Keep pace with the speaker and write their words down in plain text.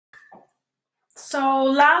So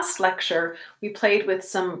last lecture, we played with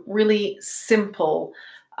some really simple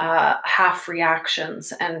half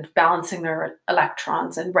reactions and balancing their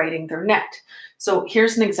electrons and writing their net. So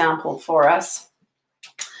here's an example for us.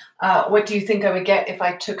 What do you think I would get if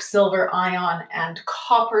I took silver ion and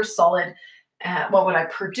copper solid? What would I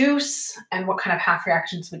produce, and what kind of half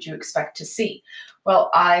reactions would you expect to see? Well,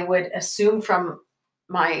 I would assume from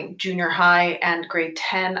my junior high and grade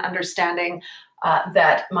 10 understanding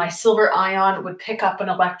that my silver ion would pick up an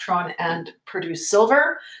electron and produce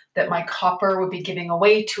silver, that my copper would be giving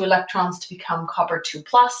away 2 electrons to become copper 2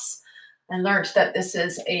 plus. I learned that this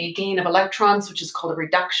is a gain of electrons, which is called a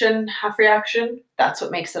reduction half reaction. That's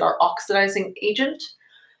what makes it our oxidizing agent.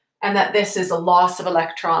 And that this is a loss of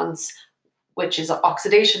electrons, which is an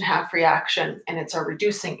oxidation half reaction, and it's our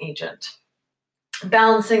reducing agent.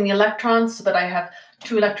 Balancing the electrons so that I have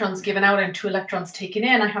 2 electrons given out and 2 electrons taken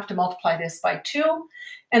in, I have to multiply this by 2,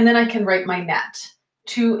 and then I can write my net.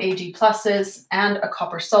 2 Ag pluses and a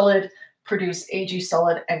copper solid produce Ag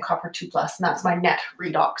solid and copper 2 plus, and that's my net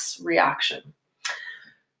redox reaction.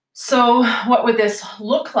 So what would this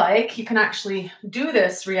look like? You can actually do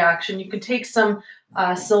this reaction. You can take some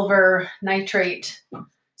silver nitrate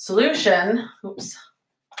solution, oops,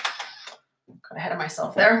 got ahead of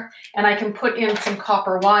myself there, and I can put in some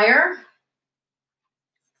copper wire.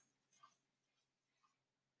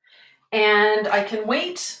 And I can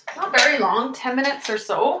wait, not very long, 10 minutes or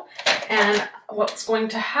so. And what's going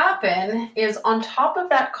to happen is on top of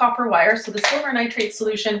that copper wire, so the silver nitrate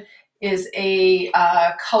solution is a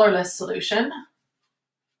colorless solution.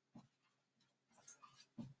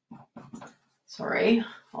 Sorry,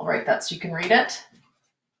 I'll write that so you can read it.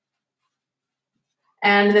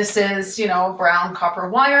 And this is, brown copper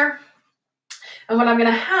wire. And what I'm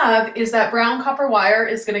going to have is that brown copper wire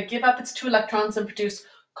is going to give up its 2 electrons and produce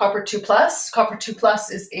copper 2 plus. Copper 2 plus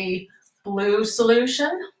is a blue solution.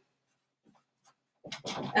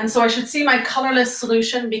 And so I should see my colorless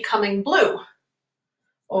solution becoming blue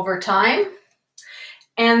over time.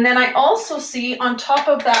 And then I also see on top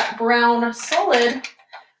of that brown solid,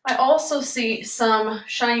 I also see some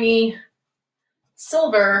shiny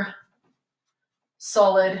silver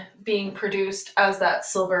solid being produced as that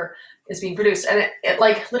silver is being produced. And it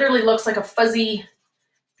like literally looks like a fuzzy,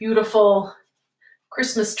 beautiful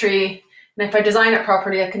Christmas tree. And if I design it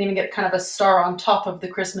properly, I can even get kind of a star on top of the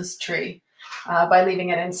Christmas tree by leaving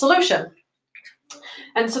it in solution.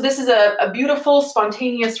 And so this is a beautiful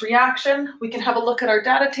spontaneous reaction. We can have a look at our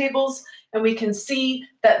data tables and we can see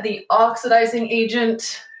that the oxidizing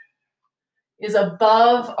agent is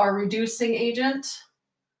above our reducing agent.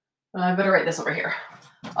 I better write this over here.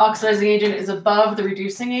 Oxidizing agent is above the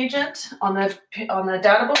reducing agent on the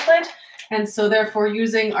data booklet. And so therefore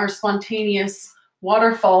using our spontaneous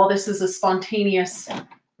waterfall, this is a spontaneous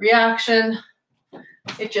reaction.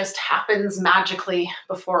 It just happens magically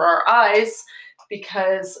before our eyes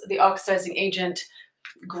because the oxidizing agent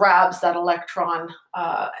grabs that electron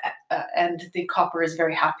and the copper is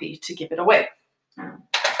very happy to give it away.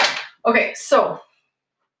 Okay,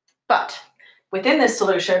 but within this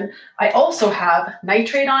solution, I also have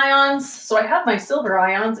nitrate ions. So I have my silver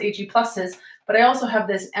ions, Ag pluses, but I also have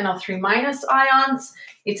this NO3 minus ions.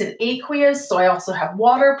 It's an aqueous, so I also have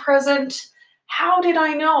water present. How did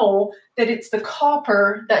I know that it's the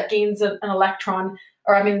copper that gains an electron,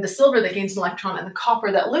 or I mean the silver that gains an electron and the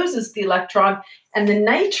copper that loses the electron, and the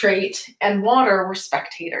nitrate and water were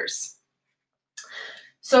spectators?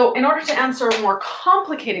 So in order to answer a more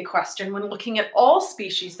complicated question, when looking at all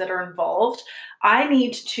species that are involved, I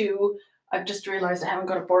need to, I've just realized I haven't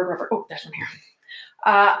got a board rubber. Oh, there's one here.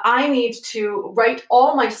 I need to write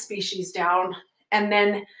all my species down and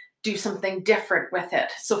then do something different with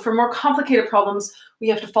it. So for more complicated problems, we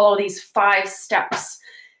have to follow these 5 steps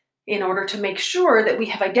in order to make sure that we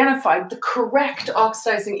have identified the correct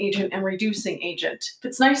oxidizing agent and reducing agent. If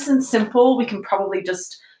it's nice and simple, we can probably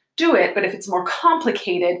just do it, but if it's more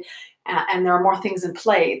complicated and there are more things in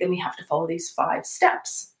play, then we have to follow these 5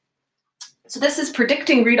 steps. So this is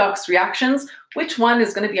predicting redox reactions, which one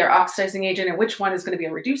is going to be our oxidizing agent and which one is going to be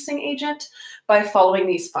a reducing agent, by following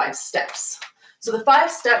these 5 steps. So the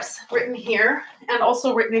 5 steps written here and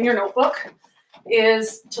also written in your notebook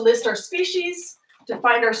is to list our species, to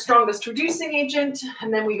find our strongest reducing agent,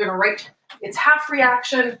 and then we're going to write its half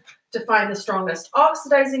reaction, to find the strongest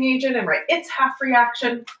oxidizing agent and write its half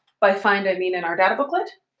reaction. By find, I mean in our data booklet.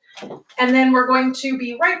 And then we're going to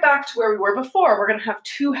be right back to where we were before. We're going to have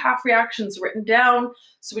 2 half reactions written down.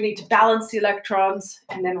 So we need to balance the electrons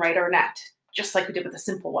and then write our net, just like we did with the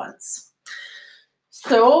simple ones.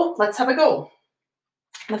 So let's have a go.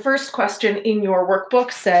 The first question in your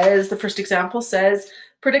workbook says, the first example says,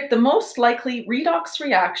 Predict the most likely redox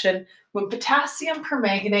reaction when potassium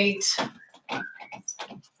permanganate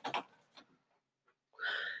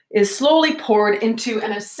is slowly poured into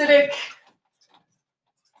an acidic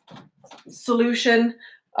solution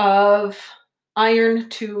of iron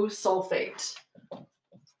 2 sulfate.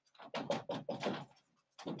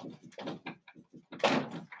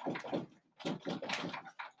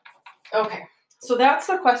 Okay, so that's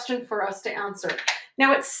the question for us to answer.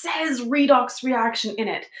 Now it says redox reaction in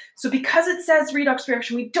it. So because it says redox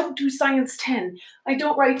reaction, we don't do science 10. I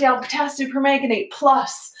don't write down potassium permanganate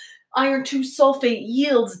plus iron 2 sulfate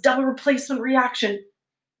yields double replacement reaction.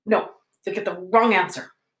 No, they get the wrong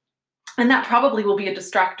answer. And that probably will be a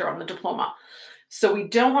distractor on the diploma. So we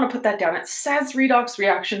don't want to put that down. It says redox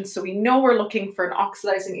reaction, so we know we're looking for an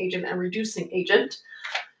oxidizing agent and reducing agent.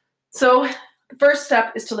 So the first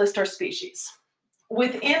step is to list our species.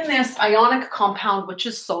 Within this ionic compound, which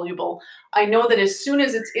is soluble, I know that as soon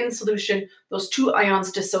as it's in solution, those two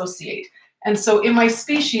ions dissociate. And so in my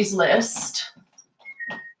species list,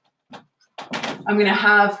 I'm going to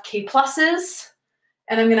have K pluses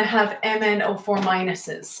and I'm going to have MnO4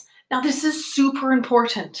 minuses. Now this is super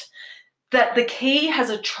important that the K has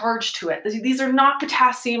a charge to it. These are not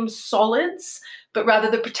potassium solids, but rather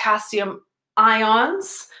the potassium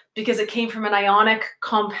ions, because it came from an ionic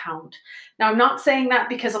compound. Now, I'm not saying that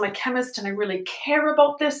because I'm a chemist and I really care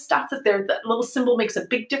about this stuff, that little symbol makes a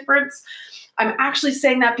big difference. I'm actually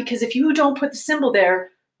saying that because if you don't put the symbol there,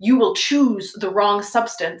 you will choose the wrong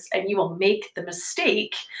substance and you will make the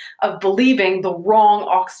mistake of believing the wrong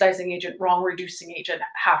oxidizing agent, wrong reducing agent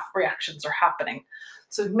reactions are happening.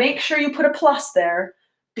 So make sure you put a plus there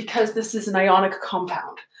because this is an ionic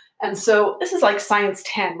compound. And so this is like science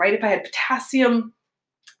 10, right? If I had potassium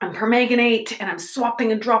and permanganate and I'm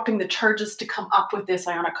swapping and dropping the charges to come up with this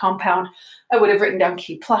ionic compound, I would have written down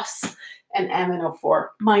K plus and MnO4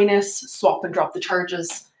 minus, swap and drop the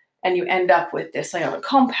charges, and you end up with this ionic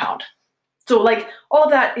compound. So like all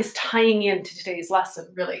of that is tying into today's lesson,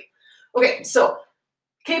 really. Okay, so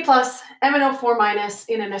K plus, MnO4 minus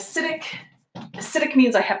in an acidic. Acidic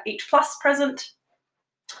means I have H plus present.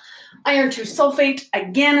 Iron 2 sulfate,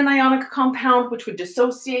 again an ionic compound, which would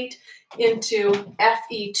dissociate into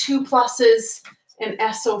Fe2 pluses and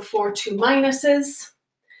SO4 2 minuses.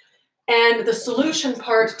 And the solution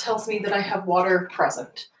part tells me that I have water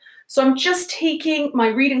present. So I'm just taking my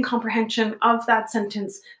reading comprehension of that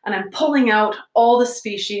sentence and I'm pulling out all the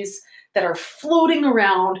species that are floating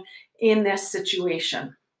around in this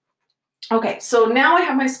situation. Okay, so now I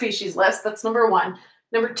have my species list. That's number one.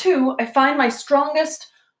 Number two, I find my strongest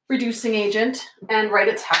reducing agent and write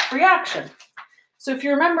its half reaction. So if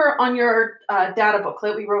you remember on your data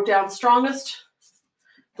booklet, we wrote down strongest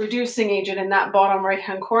reducing agent in that bottom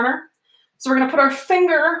right-hand corner. So we're going to put our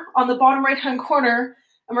finger on the bottom right-hand corner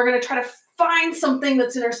and we're going to try to find something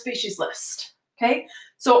that's in our species list. Okay,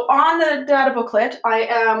 so on the data booklet, I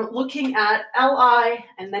am looking at Li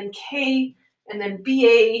and then K and then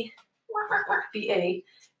BA,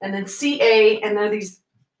 and then CA, and there are these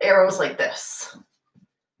arrows like this.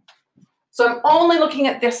 So I'm only looking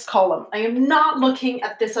at this column. I am not looking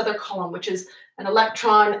at this other column, which is an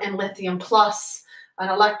electron and lithium plus, an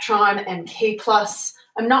electron and K plus.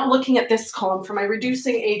 I'm not looking at this column. For my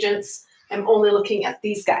reducing agents, I'm only looking at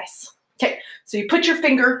these guys. Okay, so you put your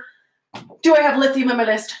finger. Do I have lithium in my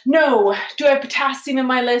list? No. Do I have potassium in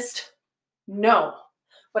my list? No.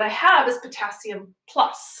 What I have is potassium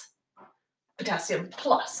plus. Potassium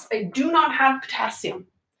plus. I do not have potassium.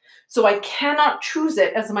 So I cannot choose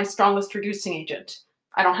it as my strongest reducing agent.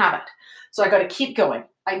 I don't have it. So I got to keep going.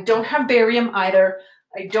 I don't have barium either.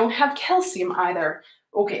 I don't have calcium either.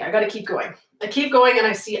 Okay, I got to keep going. I keep going and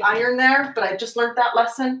I see iron there, but I just learned that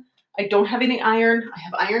lesson. I don't have any iron. I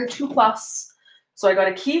have iron 2 plus. So I got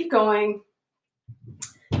to keep going.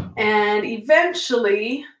 And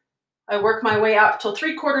eventually I work my way up till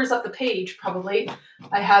 3/4 up the page probably.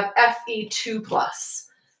 I have Fe2 plus.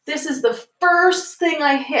 This is the first thing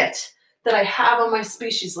I hit that I have on my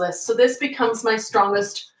species list. So this becomes my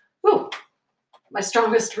strongest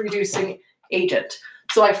reducing agent.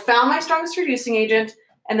 So I found my strongest reducing agent,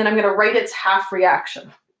 and then I'm going to write its half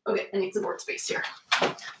reaction. Okay, I need some board space here.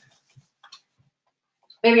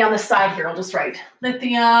 Maybe on the side here, I'll just write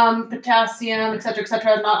lithium, potassium,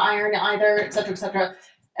 etc., not iron either, etc.,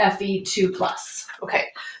 Fe2 plus. Okay,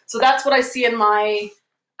 so that's what I see in my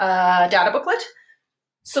data booklet.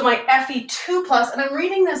 So my Fe2 plus, and I'm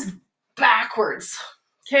reading this backwards.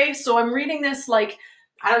 Okay, so I'm reading this like,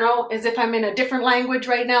 I don't know, as if I'm in a different language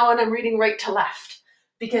right now, and I'm reading right to left.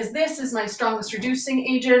 Because this is my strongest reducing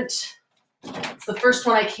agent. It's the first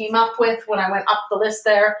one I came up with when I went up the list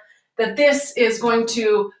there. that this is going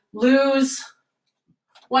to lose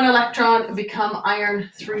 1 electron and become iron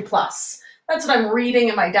 3+. That's what I'm reading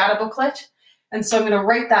in my data booklet. And so I'm going to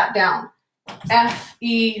write that down.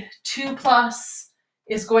 Fe2+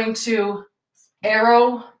 is going to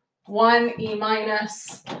arrow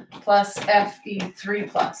 1E- plus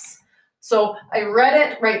Fe3+. So I read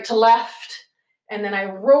it right to left, and then I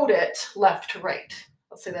wrote it left to right.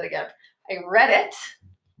 I'll say that again. I read it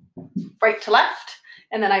right to left,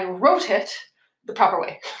 and then I wrote it the proper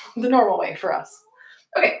way, the normal way for us.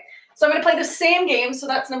 Okay, so I'm going to play the same game. So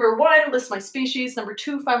that's number 1, list my species. Number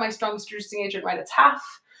 2, find my strongest reducing agent, write its half.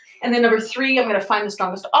 And then number 3, I'm going to find the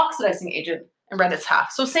strongest oxidizing agent and write its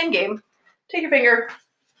half. So same game. Take your finger,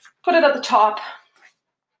 put it at the top.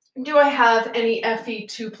 Do I have any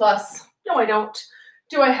Fe2+? No, I don't.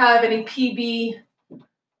 Do I have any PbO2+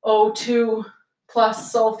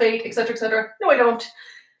 sulfate, etc., etc.? No, I don't.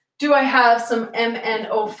 Do I have some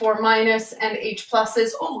MnO4- and H+?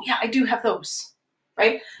 Oh, yeah, I do have those,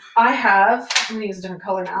 right? I have, I'm going to use a different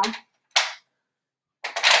color now.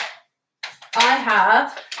 I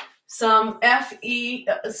have some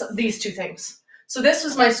these two things. So this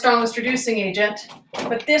was my strongest reducing agent,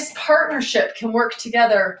 but this partnership can work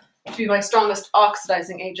together to be my strongest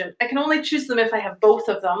oxidizing agent. I can only choose them if I have both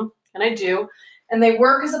of them, and I do, and they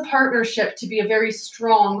work as a partnership to be a very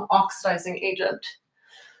strong oxidizing agent.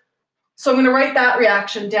 So I'm going to write that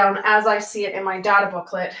reaction down as I see it in my data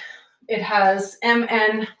booklet. It has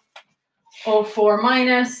MnO4-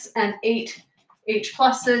 and 8 H+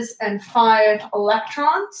 and 5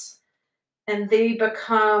 electrons, and they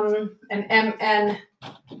become an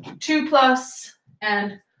Mn2+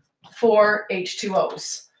 and 4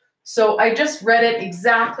 H2Os. So I just read it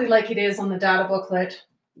exactly like it is on the data booklet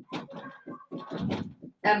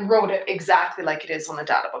and wrote it exactly like it is on the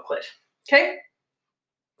data booklet. Okay?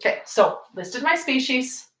 Okay, so listed my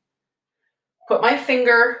species, put my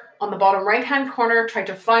finger on the bottom right-hand corner, tried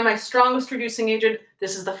to find my strongest reducing agent.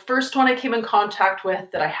 This is the first one I came in contact with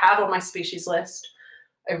that I have on my species list.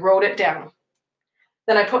 I wrote it down.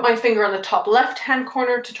 Then I put my finger on the top left-hand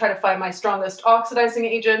corner to try to find my strongest oxidizing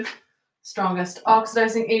agent. And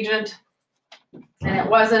it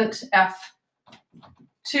wasn't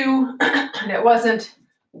F2, and it wasn't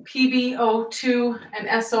PbO2 and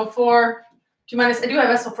SO4 2-. I do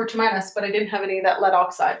have SO4 2-, but I didn't have any of that lead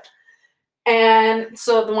oxide. And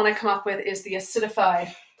so the one I come up with is the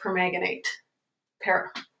acidified permanganate para.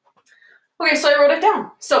 Okay, so I wrote it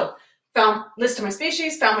down. So found list of my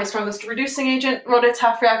species, found my strongest reducing agent, wrote its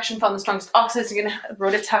half reaction, found the strongest oxidizing agent,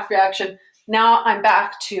 wrote its half reaction. Now I'm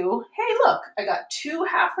back to, hey, look, I got 2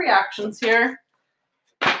 half reactions here.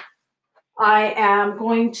 I am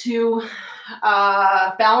going to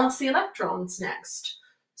balance the electrons next.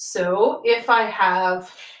 So if I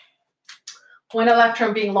have 1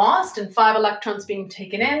 electron being lost and 5 electrons being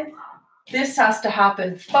taken in, this has to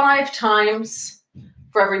happen 5 times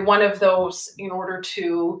for every one of those in order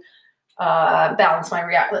to balance my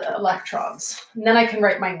electrons. And then I can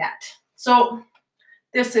write my net. So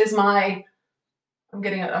this is my, I'm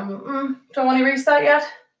getting it, do I want to erase that yet?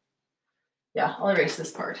 Yeah, I'll erase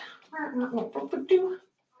this part.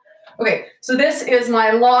 Okay, so this is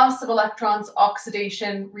my loss of electrons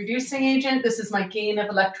oxidation reducing agent. This is my gain of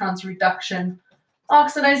electrons reduction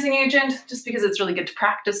oxidizing agent, just because it's really good to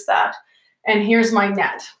practice that. And here's my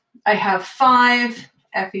net. I have 5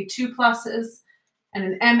 Fe2+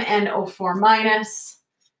 and an MnO4-,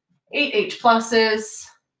 8 H+,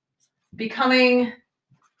 becoming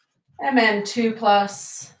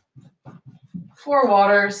Mn2+, 4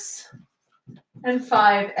 waters, and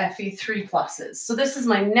 5 Fe3+. So this is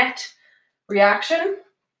my net reaction.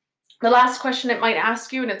 The last question it might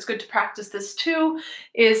ask you, and it's good to practice this too,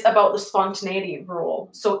 is about the spontaneity rule.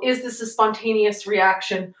 So is this a spontaneous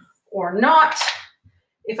reaction or not?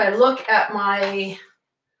 If I look at my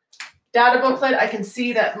data booklet, I can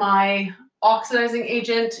see that my oxidizing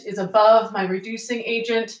agent is above my reducing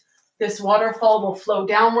agent. This waterfall will flow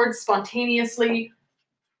downwards spontaneously.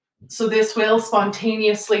 So this will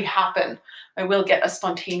spontaneously happen. I will get a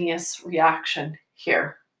spontaneous reaction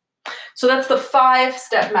here. So that's the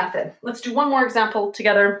 5-step method. Let's do one more example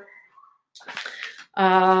together.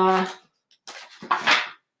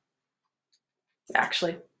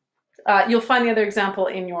 Actually, you'll find the other example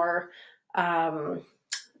in your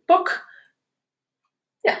book.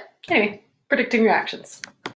 Yeah, anyway, predicting reactions.